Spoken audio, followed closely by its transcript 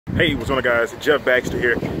Hey, what's going on, guys? Jeff Baxter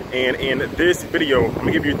here, and in this video I'm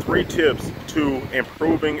gonna give you 3 tips to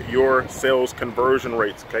improving your sales conversion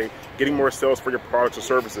rates. Okay, getting more sales for your products or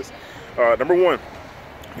services. Number 1,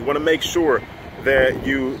 you want to make sure that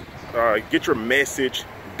you get your message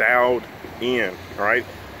dialed in. All right,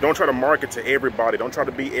 don't try to market to everybody, don't try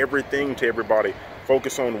to be everything to everybody.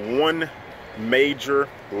 Focus on one major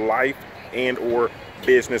life and or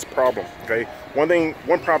business problem. Okay, one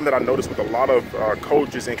problem that I noticed with a lot of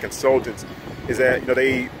coaches and consultants is that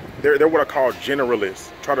they're what I call generalists.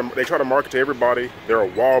 They try to market to everybody. They're a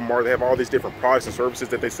Walmart. They have all these different products and services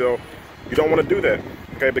that they sell. You don't want to do that,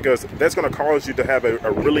 okay, because that's going to cause you to have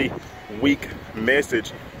a really weak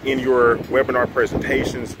message in your webinar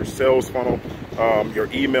presentations, your sales funnel, your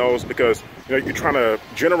emails, because you're trying to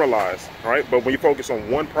generalize. All right, but when you focus on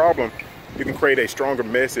one problem, you can create a stronger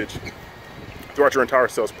message throughout your entire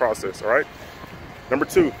sales process. All right. Number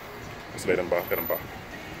 2, let's let them buy.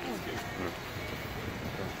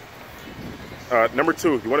 Number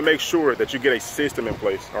 2, you want to make sure that you get a system in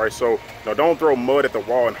place. All right. So don't throw mud at the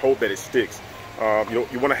wall and hope that it sticks. You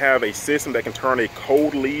want to have a system that can turn a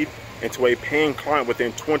cold lead into a paying client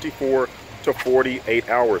within 24 to 48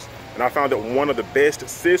 hours. And I found that one of the best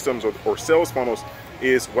systems or sales funnels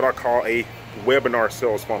is what I call a webinar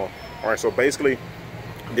sales funnel. All right. So basically,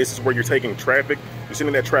 this is where you're taking traffic, you're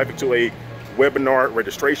sending that traffic to a webinar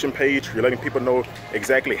registration page. You're letting people know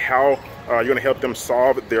exactly how you're going to help them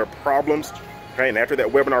solve their problems. Okay, and after that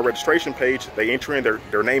webinar registration page, they enter in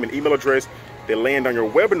their name and email address. They land on your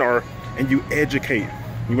webinar and you educate,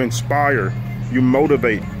 you inspire, you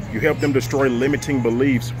motivate, you help them destroy limiting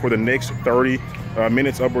beliefs for the next 30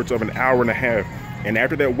 minutes, upwards of an hour and a half. And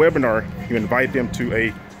after that webinar, you invite them to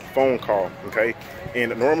a phone call. Okay,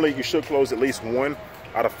 and normally you should close at least 1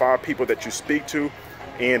 out of 5 people that you speak to,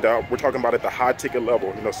 and we're talking about at the high ticket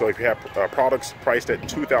level. So if you have products priced at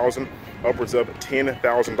 $2,000 upwards of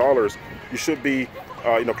 $10,000, you should be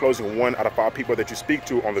closing 1 out of 5 people that you speak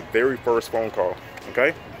to on the very first phone call.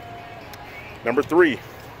 Okay. Number 3,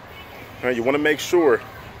 you want to make sure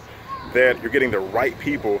that you're getting the right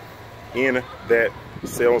people in that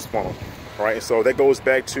sales funnel. All right, and so that goes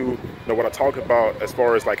back to what I talked about as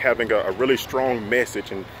far as like having a really strong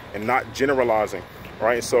message and not generalizing. All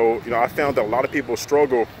right, so I found that a lot of people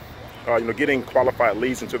struggle, getting qualified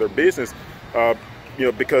leads into their business,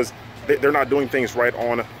 because they're not doing things right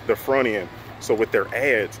on the front end. So with their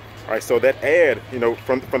ads, all right, so that ad,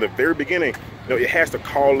 from the very beginning, it has to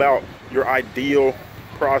call out your ideal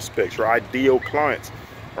prospects, your ideal clients.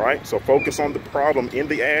 All right, so focus on the problem in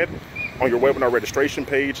the ad, on your webinar registration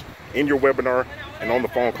page, in your webinar, and on the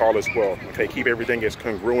phone call as well. Okay, keep everything as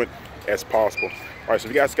congruent as possible. All right, so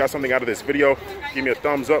if you guys got something out of this video, give me a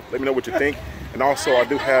thumbs up, let me know what you think. And also, I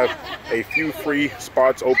do have a few free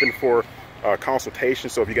spots open for consultation,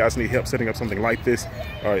 so if you guys need help setting up something like this,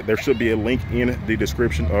 there should be a link in the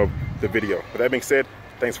description of the video. With that being said,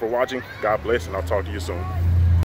 thanks for watching, God bless, and I'll talk to you soon.